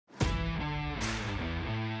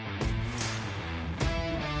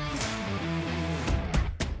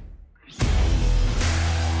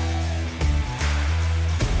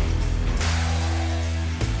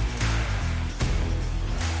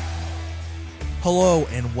Hello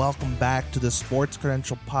and welcome back to the Sports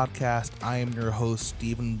Credential Podcast. I am your host,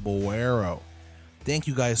 Stephen Boero. Thank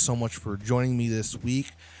you guys so much for joining me this week.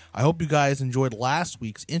 I hope you guys enjoyed last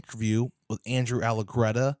week's interview with Andrew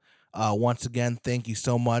Allegretta. Once again, thank you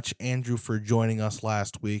so much, Andrew, for joining us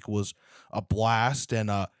last week. It was a blast, and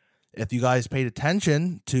if you guys paid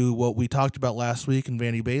attention to what we talked about last week in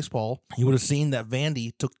Vandy baseball, you would have seen that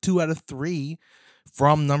Vandy took 2 out of 3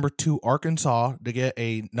 from number 2 Arkansas to get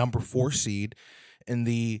a number 4 seed in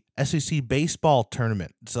the SEC baseball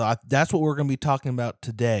tournament. So that's what we're going to be talking about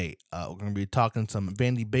today. We're going to be talking some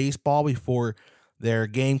Vandy baseball before their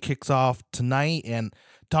game kicks off tonight, and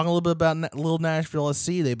talking a little bit about little Nashville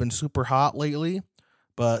SC. They've been super hot lately,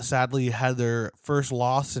 but sadly had their first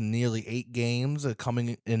loss in nearly 8 games,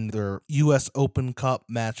 coming in their U.S. Open Cup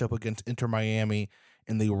matchup against Inter Miami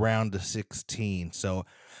in the round of 16.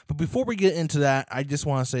 But before we get into that, I just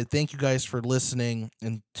want to say thank you guys for listening,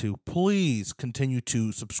 and to please continue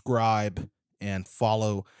to subscribe and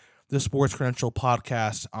follow the Sports Credential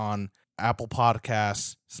Podcast on Apple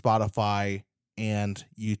Podcasts, Spotify, and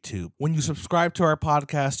YouTube. When you subscribe to our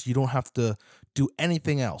podcast, you don't have to do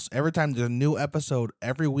anything else. Every time there's a new episode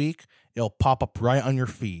every week, it'll pop up right on your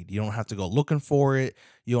feed. You don't have to go looking for it.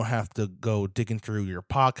 You don't have to go digging through your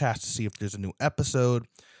podcast to see if there's a new episode.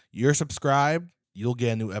 You're subscribed, you'll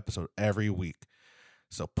get a new episode every week.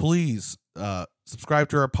 So please subscribe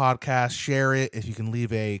to our podcast, share it. If you can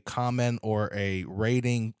leave a comment or a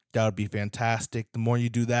rating, that would be fantastic. The more you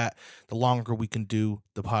do that, the longer we can do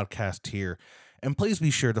the podcast here. And please be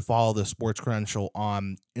sure to follow the Sports Credential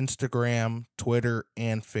on Instagram, Twitter,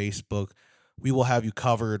 and Facebook. We will have you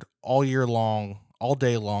covered all year long, all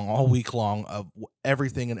day long, all week long of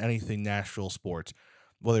everything and anything Nashville sports.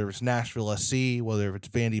 Whether it's Nashville SC, whether it's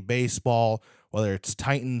Vandy baseball, whether it's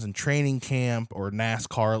Titans and training camp, or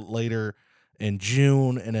NASCAR later in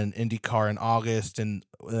June, and then IndyCar in August, and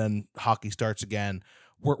then hockey starts again.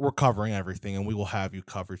 We're covering everything, and we will have you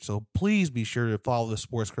covered. So please be sure to follow the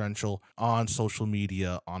Sports Credential on social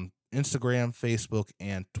media, on Instagram, Facebook,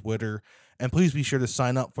 and Twitter. And please be sure to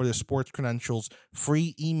sign up for the Sports Credentials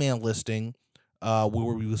free email listing, where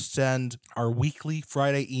we will send our weekly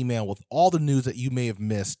Friday email with all the news that you may have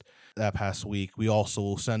missed that past week. We also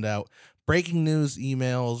will send out breaking news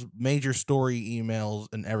emails, major story emails,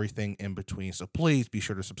 and everything in between. So please be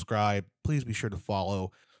sure to subscribe. Please be sure to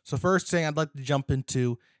follow. So first thing I'd like to jump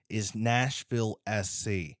into is Nashville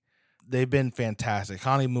SC. They've been fantastic.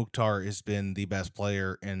 Hani Mukhtar has been the best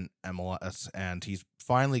player in MLS, and he's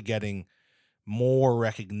finally getting more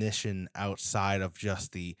recognition outside of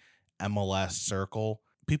just the MLS circle.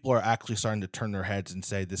 People are actually starting to turn their heads and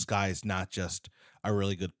say this guy is not just a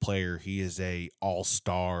really good player. He is a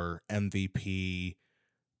all-star, MVP,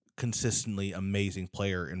 consistently amazing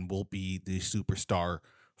player, and will be the superstar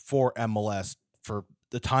for MLS for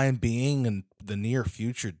the time being and the near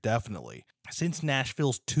future, definitely. Since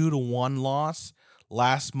Nashville's 2-1 loss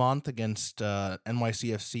last month against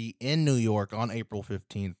NYCFC in New York on April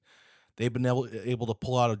 15th, they've been able to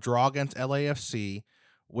pull out a draw against LAFC,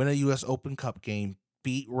 win a U.S. Open Cup game,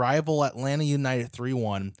 beat rival Atlanta United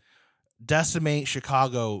 3-1, decimate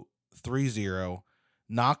Chicago 3-0,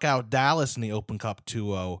 knock out Dallas in the Open Cup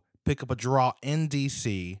 2-0, pick up a draw in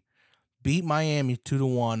D.C., beat Miami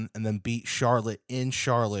 2-1, and then beat Charlotte in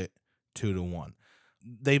Charlotte 2-1.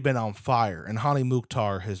 They've been on fire, and Hani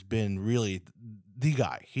Mukhtar has been really the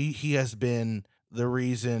guy. He has been the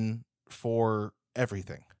reason for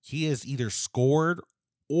everything. He has either scored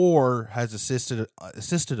or has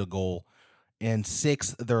assisted a goal in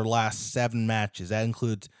 6 of their last 7 matches. That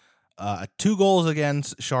includes 2 goals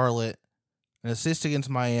against Charlotte, an assist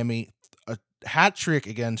against Miami, a hat trick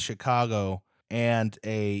against Chicago, and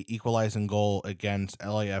a equalizing goal against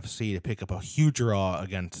LAFC to pick up a huge draw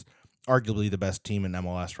against arguably the best team in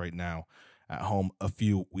MLS right now at home a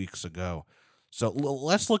few weeks ago. So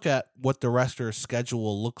let's look at what the rest of their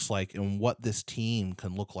schedule looks like and what this team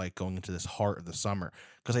can look like going into this heart of the summer.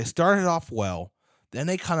 Because they started off well, then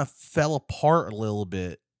they kind of fell apart a little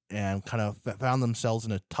bit and kind of found themselves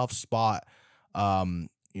in a tough spot.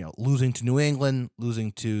 Losing to New England,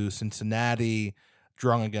 losing to Cincinnati,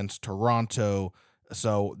 drawing against Toronto.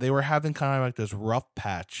 So they were having kind of like this rough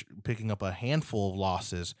patch, picking up a handful of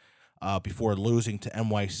losses before losing to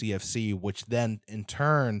NYCFC, which then in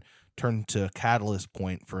turn turned into a catalyst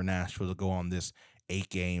point for Nashville to go on this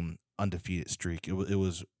 8-game undefeated streak. It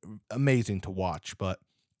was amazing to watch. But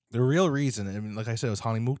the real reason, I mean, like I said, was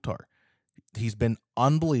Hani Mukhtar. He's been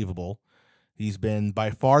unbelievable. He's been by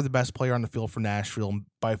far the best player on the field for Nashville, and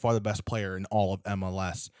by far the best player in all of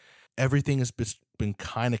MLS. everything has been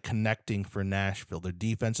kind of connecting for Nashville. Their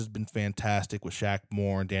defense has been fantastic with Shaq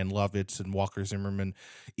Moore and Dan Lovitz and Walker Zimmerman.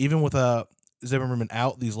 Even with Zimmerman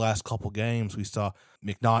out these last couple games, we saw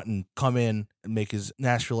McNaughton come in and make his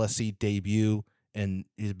Nashville SC debut, and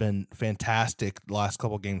he's been fantastic the last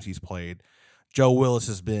couple games he's played. Joe Willis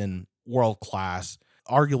has been world-class,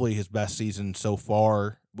 arguably his best season so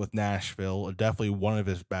far with Nashville, definitely one of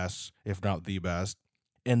his best, if not the best.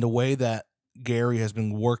 And the way that Gary has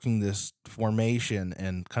been working this formation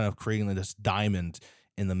and kind of creating this diamond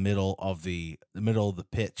in the middle of the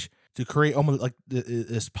pitch to create almost like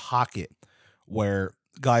this pocket where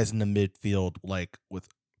guys in the midfield, like with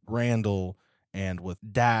Randall and with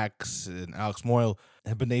Dax and Alex Moyle,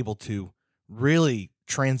 have been able to really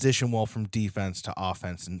transition well from defense to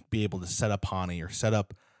offense and be able to set up Hani or set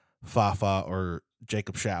up Fafa or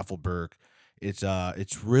Jacob Schaffelberg.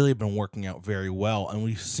 It's really been working out very well. And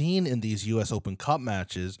we've seen in these U.S. Open Cup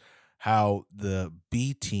matches how the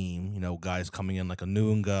B team, guys coming in like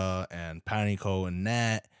Anunga and Panico and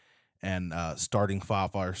Nat and starting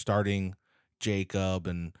Fafa or starting Jacob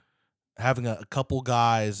and having a couple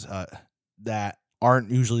guys that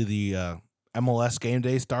aren't usually the MLS game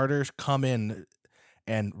day starters come in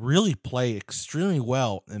and really play extremely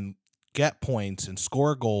well and get points and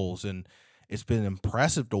score goals. And it's been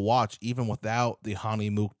impressive to watch, even without the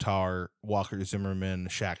Hani Mukhtar, Walker Zimmerman,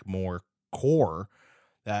 Shaq Moore core,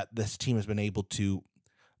 that this team has been able to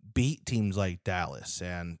beat teams like Dallas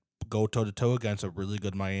and go toe-to-toe against a really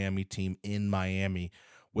good Miami team in Miami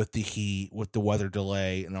with the heat, with the weather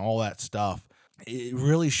delay, and all that stuff. It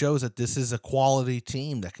really shows that this is a quality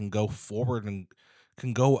team that can go forward and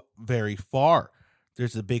can go very far.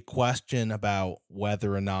 There's a big question about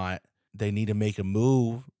whether or not they need to make a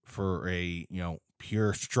move for a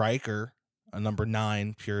pure striker, a number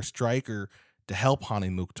 9 pure striker to help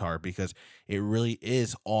Hani Mukhtar, because it really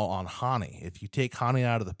is all on Hani. If you take Hani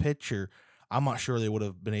out of the picture, I'm not sure they would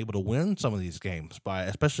have been able to win some of these games,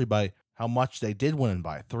 especially by how much they did win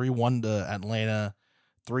by. 3-1 to Atlanta,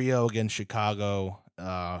 3-0 against Chicago,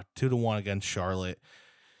 2-1 against Charlotte.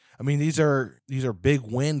 I mean, these are big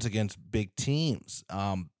wins against big teams.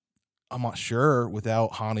 I'm not sure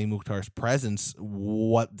without Hani Mukhtar's presence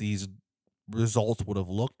what these results would have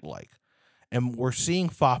looked like. And we're seeing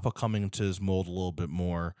Fafa coming into his mold a little bit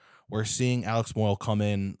more. We're seeing Alex Moyle come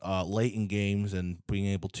in late in games and being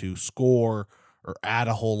able to score or add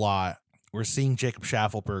a whole lot. We're seeing Jacob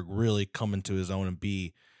Schaffelberg really come into his own and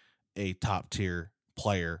be a top-tier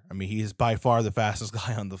player. I mean, he is by far the fastest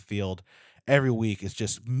guy on the field. Every week, it's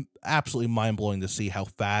just absolutely mind-blowing to see how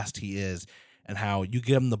fast he is and how you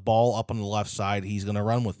get him the ball up on the left side, he's going to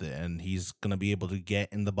run with it, and he's going to be able to get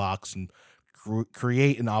in the box and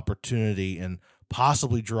create an opportunity and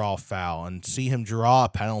possibly draw a foul and see him draw a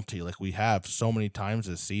penalty like we have so many times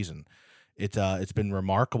this season. It's been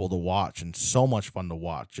remarkable to watch and so much fun to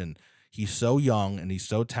watch. And he's so young and he's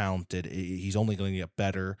so talented. He's only going to get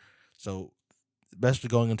better. So especially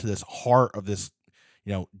going into this heart of this,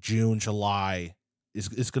 June, July is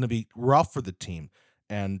going to be rough for the team.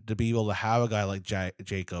 And to be able to have a guy like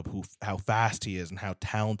Jacob, how fast he is and how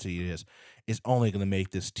talented he is only going to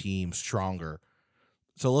make this team stronger.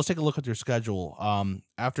 So let's take a look at their schedule.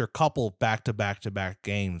 After a couple of back-to-back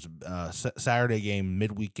games, Saturday game,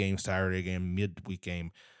 midweek game, Saturday game, midweek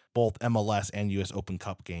game, both MLS and U.S. Open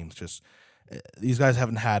Cup games. Just these guys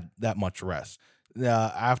haven't had that much rest.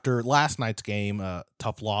 After last night's game,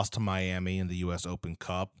 tough loss to Miami in the U.S. Open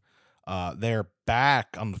Cup. They're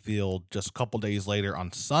back on the field just a couple days later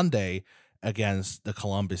on Sunday against the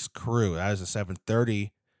Columbus Crew. That is a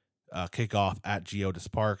 7:30 kickoff at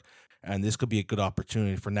Geodis Park, and this could be a good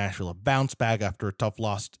opportunity for Nashville to bounce back after a tough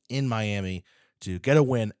loss in Miami to get a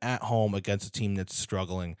win at home against a team that's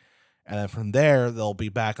struggling. And then from there, they'll be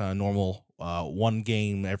back on a normal one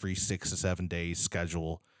game every 6 to 7 days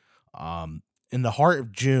schedule. In the heart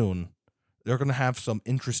of June, they're going to have some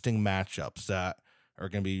interesting matchups that are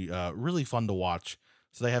going to be really fun to watch.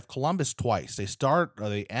 So they have Columbus twice.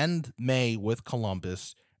 They end May with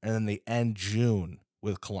Columbus, and then they end June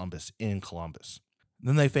with Columbus in Columbus.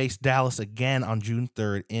 Then they face Dallas again on June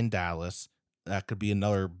 3rd in Dallas. That could be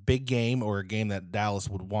another big game or a game that Dallas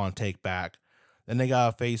would want to take back. Then they got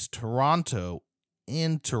to face Toronto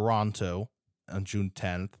in Toronto on June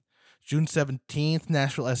 10th. June 17th,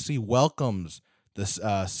 Nashville SC welcomes the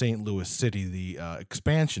St. Louis City, the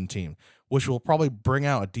expansion team, which will probably bring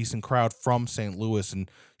out a decent crowd from St. Louis and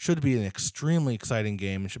should be an extremely exciting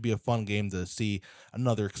game. It should be a fun game to see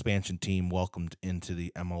another expansion team welcomed into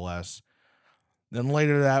the MLS. Then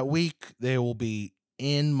later that week, they will be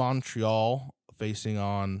in Montreal facing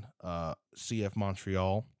on CF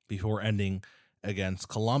Montreal before ending against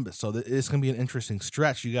Columbus. So it's going to be an interesting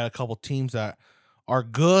stretch. You got a couple teams that are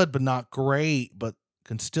good but not great, but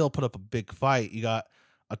can still put up a big fight. You got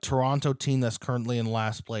a Toronto team that's currently in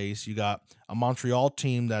last place. You got a Montreal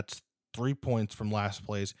team that's 3 points from last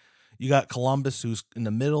place. You got Columbus, who's in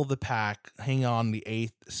the middle of the pack, hanging on the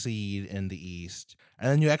 8th seed in the East. And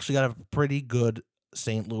then you actually got a pretty good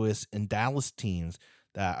St. Louis and Dallas teams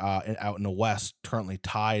that out in the West, currently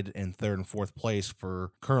tied in 3rd and 4th place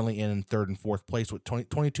currently in 3rd and 4th place with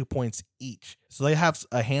 22 points each. So they have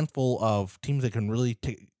a handful of teams that can really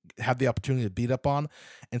have the opportunity to beat up on,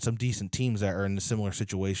 and some decent teams that are in a similar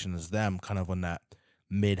situation as them, kind of on that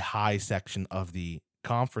mid-high section of the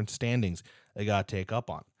conference standings they got to take up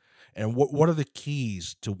on. And what are the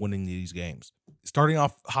keys to winning these games? Starting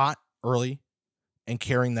off hot early and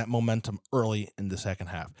carrying that momentum early in the second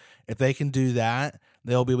half. If they can do that,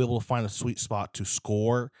 they'll be able to find a sweet spot to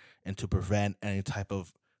score and to prevent any type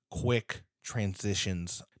of quick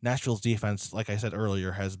transitions. Nashville's defense, like I said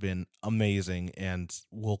earlier, has been amazing and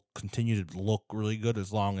will continue to look really good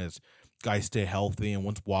as long as guys stay healthy. And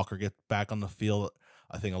once Walker gets back on the field,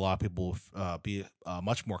 I think a lot of people will be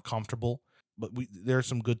much more comfortable. But there are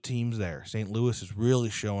some good teams there. St. Louis is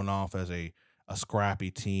really showing off as a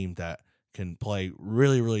scrappy team that can play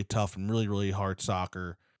really, really tough and really, really hard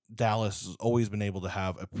soccer. Dallas has always been able to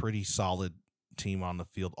have a pretty solid team on the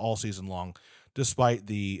field all season long, despite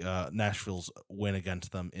the Nashville's win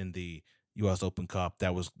against them in the U.S. Open Cup.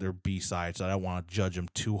 That was their B-side, so I don't want to judge them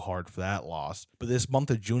too hard for that loss. But this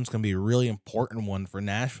month of June is going to be a really important one for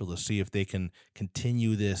Nashville to see if they can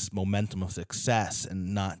continue this momentum of success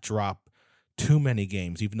and not drop too many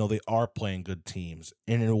games, even though they are playing good teams,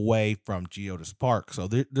 in and away from Geodis Park. So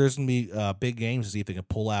there's going to be big games to see if they can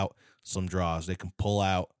pull out some draws. They can pull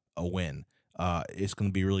out a win. It's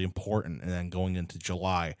going to be really important. And then going into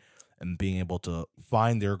July and being able to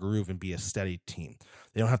find their groove and be a steady team.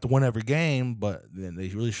 They don't have to win every game, but they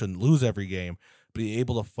really shouldn't lose every game. But be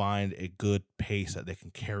able to find a good pace that they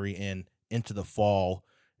can carry into the fall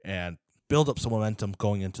and build up some momentum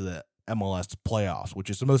going into the MLS playoffs, which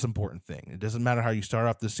is the most important thing. It doesn't matter how you start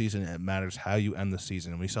off the season, it matters how you end the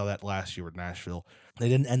season. And we saw that last year with Nashville. They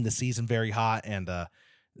didn't end the season very hot, and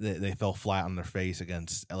they fell flat on their face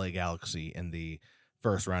against LA Galaxy in the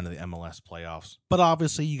first round of the MLS playoffs. But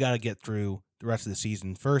obviously, you got to get through the rest of the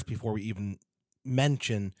season first before we even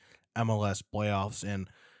mention MLS playoffs. And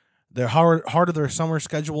their heart of their summer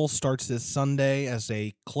schedule starts this Sunday as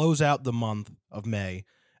they close out the month of May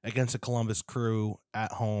against the Columbus Crew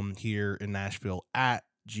at home here in Nashville at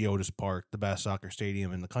Geodis Park, the best soccer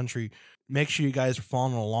stadium in the country. Make sure you guys are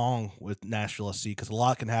following along with Nashville SC, because a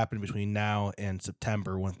lot can happen between now and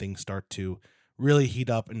September when things start to really heat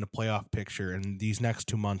up in the playoff picture. And these next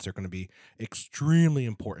 2 months are going to be extremely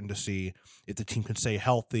important to see if the team can stay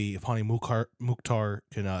healthy, if Hani Mukhtar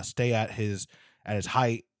can stay at his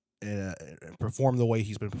height, perform the way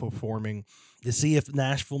he's been performing, to see if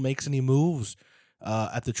Nashville makes any moves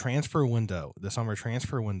at the transfer window, the summer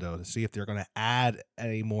transfer window, to see if they're going to add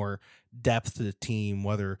any more depth to the team,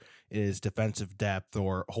 whether it is defensive depth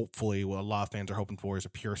or hopefully what a lot of fans are hoping for is a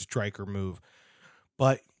pure striker move.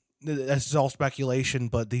 But this is all speculation,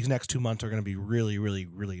 but these next 2 months are going to be really, really,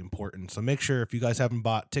 really important. So make sure if you guys haven't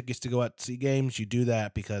bought tickets to go out to see games, you do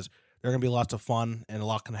that, because they're going to be lots of fun and a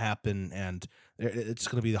lot can happen, and it's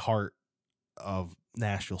going to be the heart of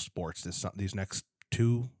Nashville sports these next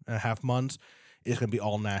 2.5 months. It's going to be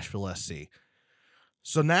all Nashville SC.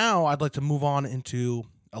 So now I'd like to move on into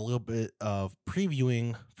a little bit of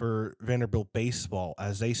previewing for Vanderbilt baseball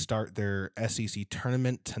as they start their SEC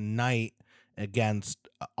tournament tonight against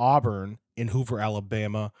Auburn in Hoover,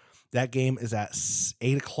 Alabama. That game is at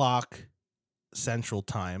 8 o'clock Central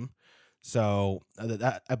Time. So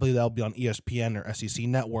I believe that'll be on ESPN or SEC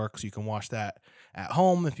Network, so you can watch that at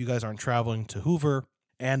home if you guys aren't traveling to Hoover.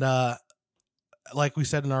 And like we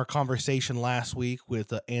said in our conversation last week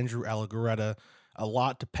with Andrew Allegoretta, a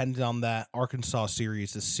lot depended on that Arkansas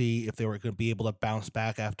series to see if they were going to be able to bounce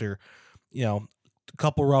back after, a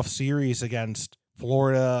couple rough series against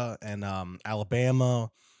Florida and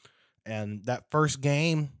Alabama. And that first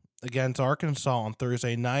game against Arkansas on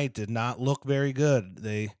Thursday night did not look very good.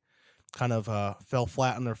 They kind of fell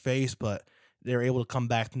flat on their face, but they were able to come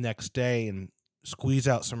back the next day and squeeze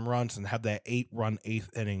out some runs and have that 8-run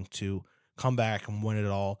 8th inning to come back and win it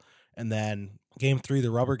all. And then game 3,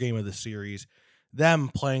 the rubber game of the series, them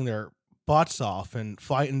playing their butts off and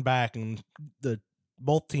fighting back, and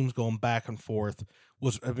both teams going back and forth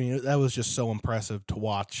that was just so impressive to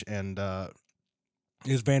watch. And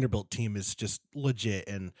his Vanderbilt team is just legit,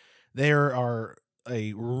 and they are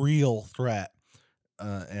a real threat.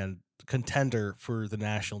 And contender for the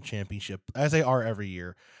national championship, as they are every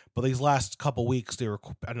year. But these last couple weeks,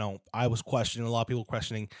 I was questioning, a lot of people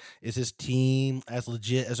questioning, is this team as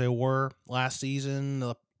legit as they were last season,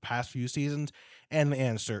 the past few seasons? And the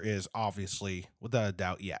answer is obviously, without a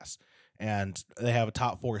doubt, yes. And they have a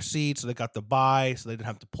top 4 seed, so they got the bye, so they didn't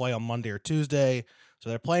have to play on Monday or Tuesday. So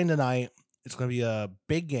they're playing tonight. It's going to be a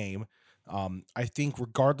big game. I think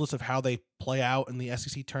regardless of how they play out in the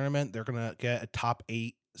SEC tournament, they're going to get a top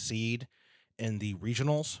 8 seed in the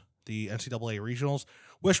regionals, the NCAA regionals,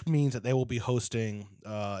 which means that they will be hosting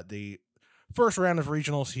the first round of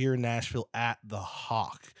regionals here in Nashville at the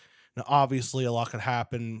Hawk. Now, obviously, a lot could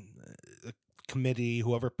happen. The committee,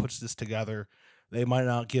 whoever puts this together, they might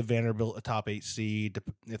not give Vanderbilt a top 8 seed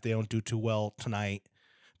if they don't do too well tonight.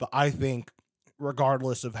 But I think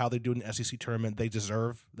regardless of how they do in the SEC tournament, they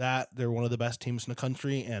deserve that. They're one of the best teams in the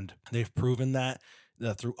country, and they've proven that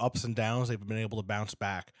through ups and downs, they've been able to bounce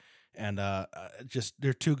back. And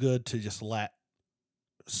they're too good to just let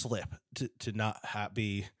slip to not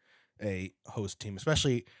be a host team,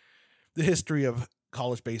 especially the history of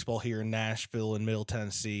college baseball here in Nashville and Middle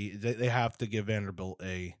Tennessee. They have to give Vanderbilt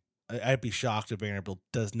I'd be shocked if Vanderbilt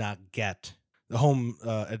does not get the home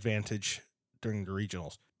advantage during the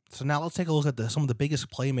regionals. So now let's take a look at some of the biggest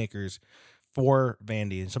playmakers for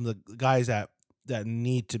Vandy and some of the guys that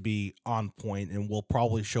need to be on point and will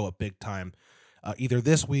probably show up big time either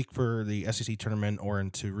this week for the SEC tournament or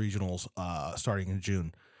into regionals starting in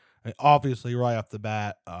June. Obviously, right off the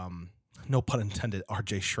bat, no pun intended,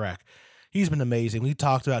 RJ Schreck. He's been amazing. We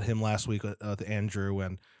talked about him last week with Andrew,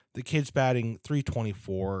 and the kid's batting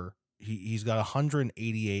 .324. He's got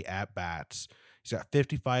 188 at-bats. He's got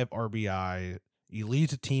 55 RBI. He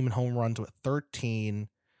leads the team in home runs with 13.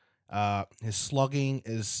 His slugging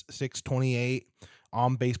is .628.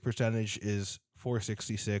 On-base percentage is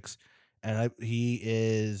 .466. And he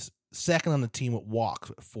is second on the team with walks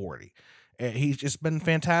with 40. He's just been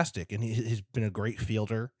fantastic, and he's been a great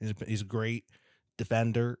fielder. He's a great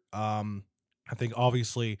defender. I think,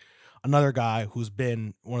 obviously, another guy who's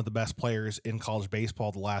been one of the best players in college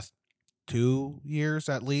baseball the last 2 years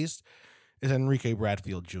at least is Enrique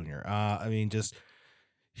Bradfield Jr.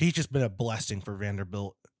 He's just been a blessing for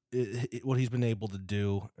Vanderbilt. What he's been able to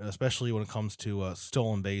do, especially when it comes to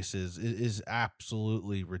stolen bases, is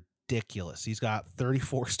absolutely ridiculous. He's got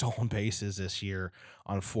 34 stolen bases this year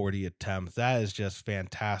on 40 attempts. That is just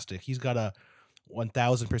fantastic. He's got a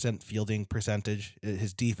 1,000% fielding percentage.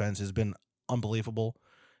 His defense has been unbelievable.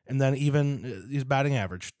 And then even his batting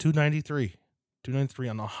average, 293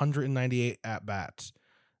 on 198 at-bats.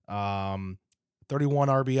 31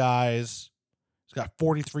 RBIs. He's got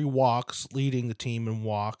 43 walks, leading the team in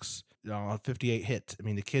walks, 58 hits. I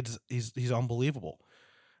mean, the kid's he's unbelievable.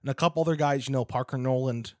 And a couple other guys, Parker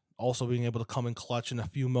Noland also being able to come in clutch in a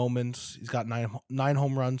few moments. He's got nine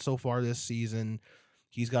home runs so far this season.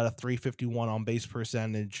 He's got a .351 on base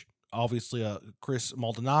percentage. Obviously, Chris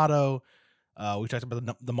Maldonado. We talked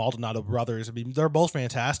about the Maldonado brothers. I mean, they're both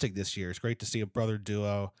fantastic this year. It's great to see a brother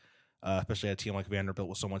duo, especially at a team like Vanderbilt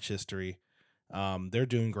with so much history. They're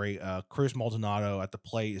doing great. Chris Maldonado at the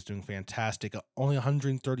plate is doing fantastic. Only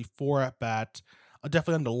 134 at bats,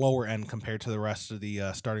 definitely on the lower end compared to the rest of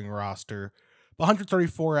the starting roster. But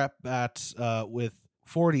 134 at bats with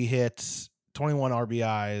 40 hits, 21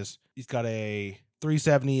 RBIs. He's got a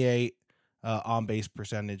 .378 on base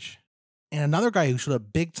percentage. And another guy who showed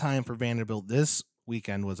up big time for Vanderbilt this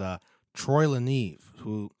weekend was Troy LaNeve,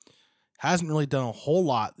 who hasn't really done a whole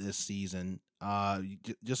lot this season.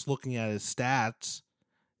 Just looking at his stats,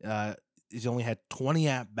 he's only had 20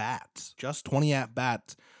 at-bats, just 20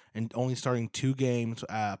 at-bats, and only starting 2 games,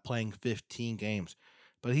 playing 15 games.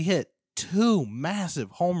 But he hit 2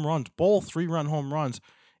 massive home runs, both 3-run home runs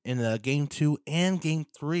in Game 2 and Game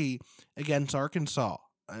 3 against Arkansas.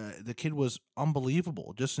 The kid was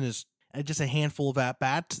unbelievable. Just a handful of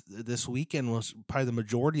at-bats this weekend was probably the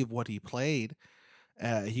majority of what he played.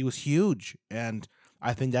 He was huge, and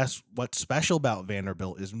I think that's what's special about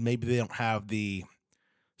Vanderbilt is maybe they don't have the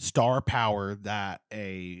star power that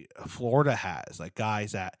a Florida has, like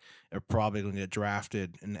guys that are probably going to get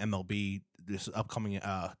drafted in MLB this upcoming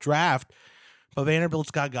draft. But Vanderbilt's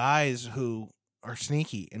got guys who are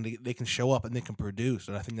sneaky, and they can show up and they can produce.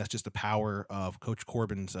 And I think that's just the power of Coach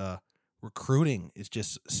Corbin's recruiting is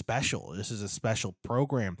just special. This is a special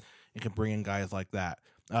program and can bring in guys like that.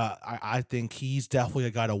 I think he's definitely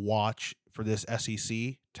a guy to watch for this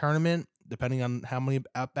SEC tournament, depending on how many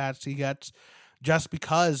at-bats he gets, just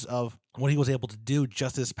because of what he was able to do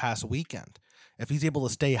just this past weekend. If he's able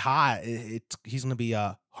to stay high, he's going to be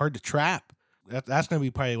hard to trap That's going to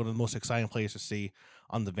be probably one of the most exciting players to see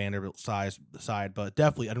on the Vanderbilt side. But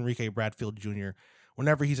definitely Enrique Bradfield Jr.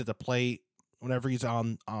 Whenever he's at the plate, whenever he's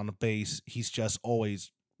on a base, he's just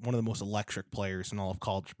always one of the most electric players in all of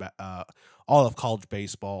college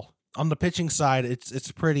baseball. On the pitching side,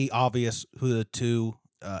 it's pretty obvious who the two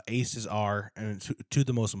aces are, and two of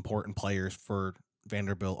the most important players for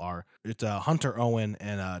Vanderbilt are. It's Hunter Owen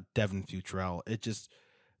and Devin Futrell.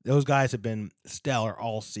 Those guys have been stellar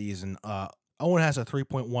all season. Owen has a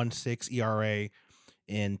 3.16 ERA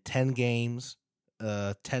in 10 games.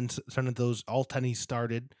 10 of those, all 10 he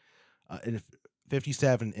started in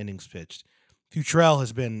 57 innings pitched. Futrell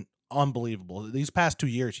has been unbelievable. These past 2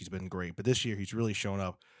 years he's been great, but this year he's really shown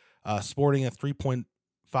up. Sporting a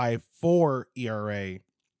 3.54 ERA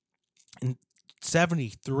in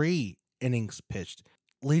 73 innings pitched.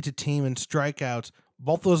 Leads the team in strikeouts.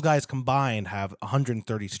 Both those guys combined have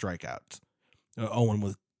 130 strikeouts. Owen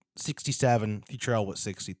with 67, Futrell with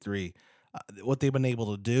 63. What they've been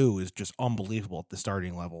able to do is just unbelievable at the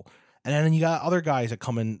starting level. And then you got other guys that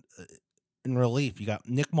come in relief. You got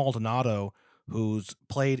Nick Maldonado, who's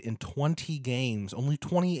played in 20 games, only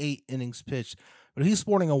 28 innings pitched, but he's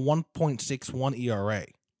sporting a 1.61 ERA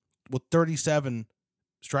with 37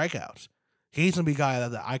 strikeouts. He's going to be a guy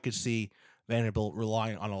that I could see Vanderbilt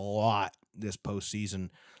relying on a lot this postseason,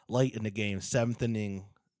 late in the game, 7th inning,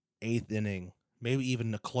 8th inning, maybe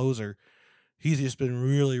even the closer. He's just been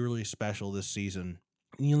really, really special this season.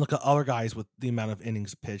 And you look at other guys with the amount of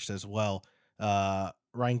innings pitched as well.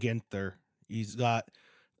 Ryan Ginther, he's got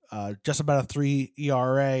just about a 3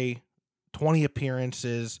 ERA, 20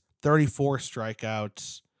 appearances, 34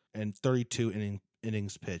 strikeouts, and 32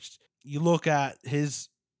 innings pitched. You look at his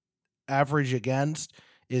average against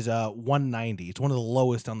is 190. It's one of the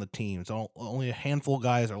lowest on the team. So only a handful of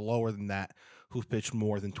guys are lower than that who've pitched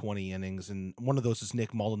more than 20 innings, and one of those is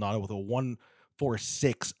Nick Maldonado with a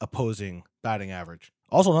 1.46 opposing batting average.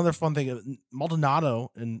 Also, another fun thing,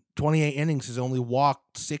 Maldonado in 28 innings has only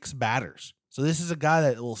walked 6 batters. So this is a guy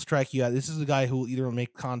that will strike you out. This is a guy who will either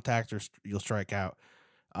make contact or you'll strike out.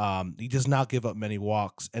 He does not give up many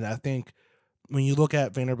walks, and I think when you look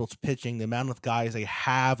at Vanderbilt's pitching, the amount of guys they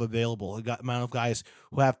have available, the amount of guys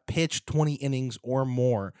who have pitched 20 innings or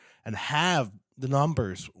more and have the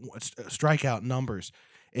numbers, strikeout numbers,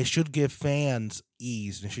 it should give fans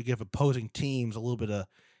ease, and it should give opposing teams a little bit of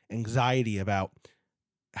anxiety about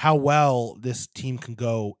how well this team can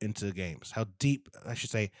go into games, how deep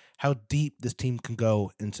this team can go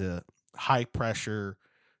into high-pressure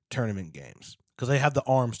tournament games, because they have the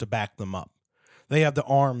arms to back them up. They have the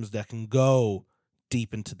arms that can go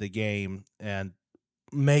deep into the game and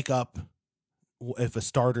make up if a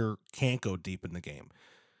starter can't go deep in the game.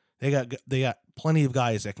 They got plenty of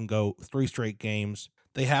guys that can go 3 straight games.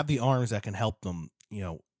 They have the arms that can help them,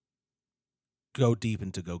 go deep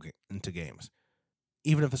into games.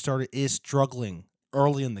 Even if a starter is struggling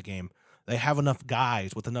early in the game, they have enough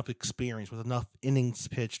guys with enough experience, with enough innings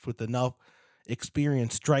pitched, with enough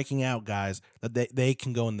experience striking out guys that they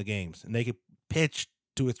can go in the games, and they can pitch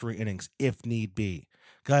 2 or 3 innings if need be.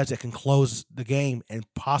 Guys that can close the game and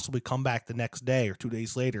possibly come back the next day or 2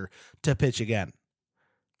 days later to pitch again.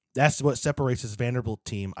 That's what separates this Vanderbilt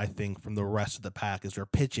team, I think, from the rest of the pack, is their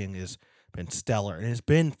pitching has been stellar. And it's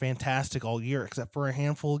been fantastic all year, except for a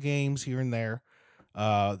handful of games here and there.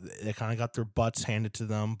 They kind of got their butts handed to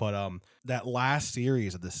them. But that last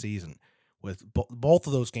series of the season, with both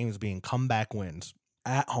of those games being comeback wins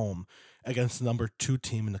at home against the number 2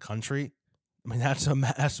 team in the country, I mean,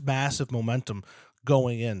 that's massive momentum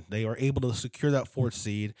going in. They were able to secure that 4th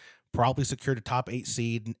seed, probably secure the top 8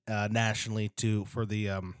 seed nationally for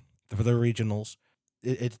the regionals.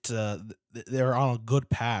 They're on a good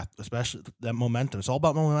path, especially that momentum. It's all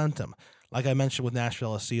about momentum. Like I mentioned with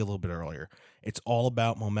Nashville SC a little bit earlier, it's all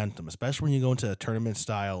about momentum, especially when you go into a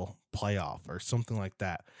tournament-style playoff or something like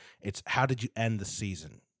that. It's how did you end the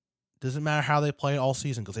season? Doesn't matter how they played all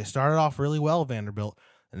season, because they started off really well, Vanderbilt,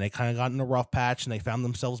 and they kind of got in a rough patch, and they found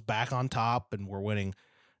themselves back on top and were winning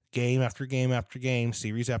game after game after game,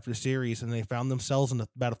 series after series, and they found themselves in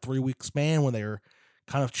about a 3-week span when they were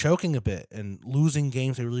kind of choking a bit and losing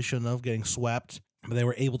games they really shouldn't have, getting swept, but they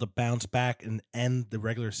were able to bounce back and end the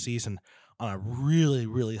regular season on a really,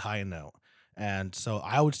 really high note. And so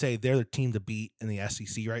I would say they're the team to beat in the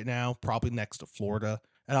SEC right now, probably next to Florida.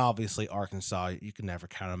 And obviously Arkansas, you can never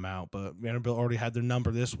count them out, but Vanderbilt already had their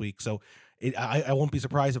number this week. So I won't be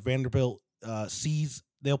surprised if Vanderbilt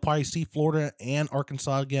they'll probably see Florida and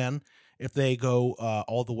Arkansas again if they go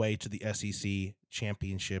all the way to the SEC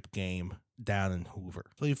championship game down in Hoover.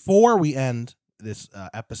 So before we end this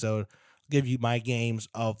episode, I'll give you my games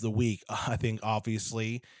of the week. I think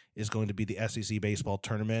obviously is going to be the SEC baseball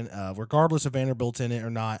tournament. Regardless if Vanderbilt's in it or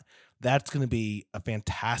not, that's going to be a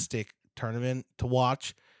fantastic tournament to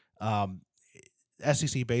watch.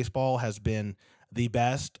 SEC baseball has been the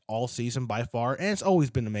best all season by far, and it's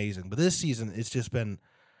always been amazing. But this season, it's just been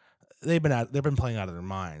they've been playing out of their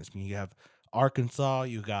minds. I mean, you have Arkansas,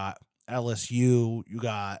 you got LSU, you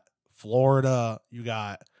got Florida, you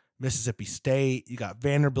got Mississippi State, you got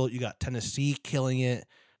Vanderbilt, you got Tennessee killing it,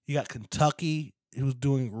 you got Kentucky, who's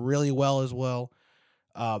doing really well as well.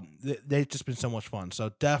 They've just been so much fun.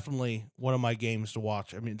 So definitely one of my games to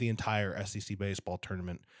watch. I mean, the entire SEC baseball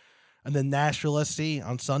tournament. And then Nashville SC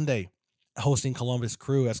on Sunday, hosting Columbus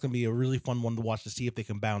Crew. That's going to be a really fun one to watch to see if they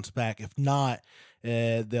can bounce back. If not,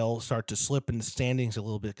 they'll start to slip in the standings a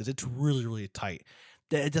little bit because it's really, really tight.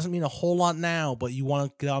 It doesn't mean a whole lot now, but you want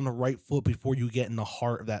to get on the right foot before you get in the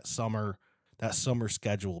heart of that summer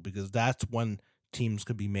schedule, because that's when teams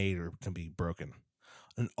can be made or can be broken.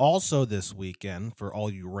 And also this weekend, for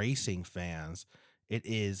all you racing fans, it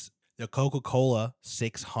is the Coca-Cola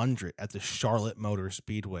 600 at the Charlotte Motor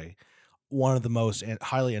Speedway. One of the most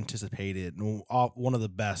highly anticipated, one of the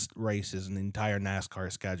best races in the entire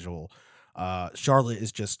NASCAR schedule. Charlotte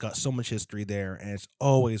has just got so much history there, and it's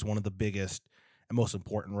always one of the biggest and most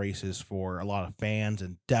important races for a lot of fans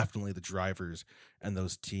and definitely the drivers and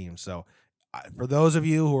those teams. So for those of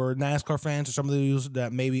you who are NASCAR fans, or some of those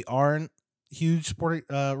that maybe aren't huge sport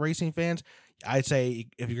racing fans, I'd say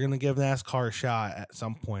if you're going to give NASCAR a shot at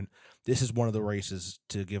some point, this is one of the races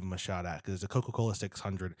to give them a shot at, because the Coca-Cola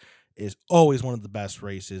 600 is always one of the best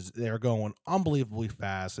races. They're going unbelievably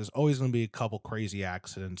fast. There's always going to be a couple crazy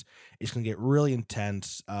accidents. It's going to get really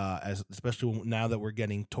intense, especially now that we're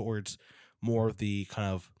getting towards more of the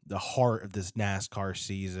kind of the heart of this NASCAR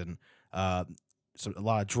season. So a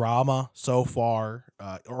lot of drama so far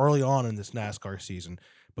early on in this NASCAR season,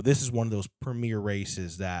 but this is one of those premier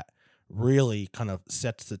races that really kind of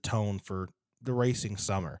sets the tone for the racing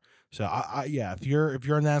summer. So yeah, if you're a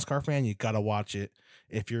NASCAR fan, you got to watch it.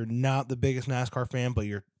 If you're not the biggest NASCAR fan, but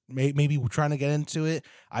you're maybe trying to get into it,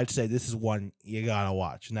 I'd say this is one you got to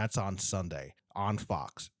watch, and that's on Sunday on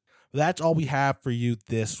Fox. But that's all we have for you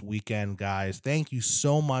this weekend, guys. Thank you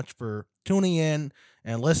so much for tuning in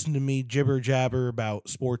and listening to me jibber jabber about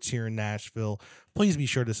sports here in Nashville. Please be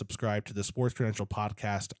sure to subscribe to the Sports Credential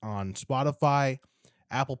Podcast on Spotify,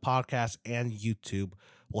 Apple Podcasts, and YouTube.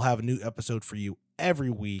 We'll have a new episode for you every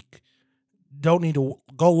week. Don't need to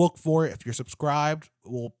go look for it. If you're subscribed,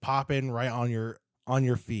 we'll pop in right on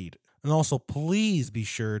your feed. And also, please be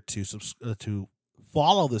sure to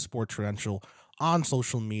follow the Sports Credential on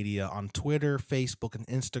social media, on Twitter, Facebook, and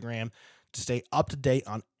Instagram, to stay up to date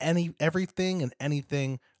on everything and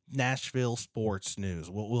anything Nashville sports news.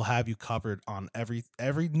 We'll have you covered on every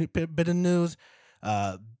bit of news,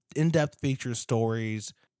 in-depth feature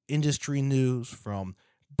stories, industry news, from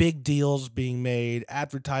big deals being made,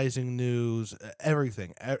 advertising news,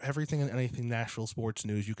 everything and anything Nashville sports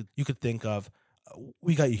news you could think of.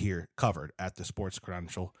 We got you here covered at the Sports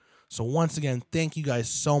Credential. So once again, thank you guys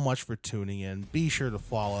so much for tuning in. Be sure to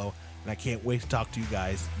follow, and I can't wait to talk to you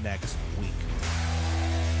guys next week.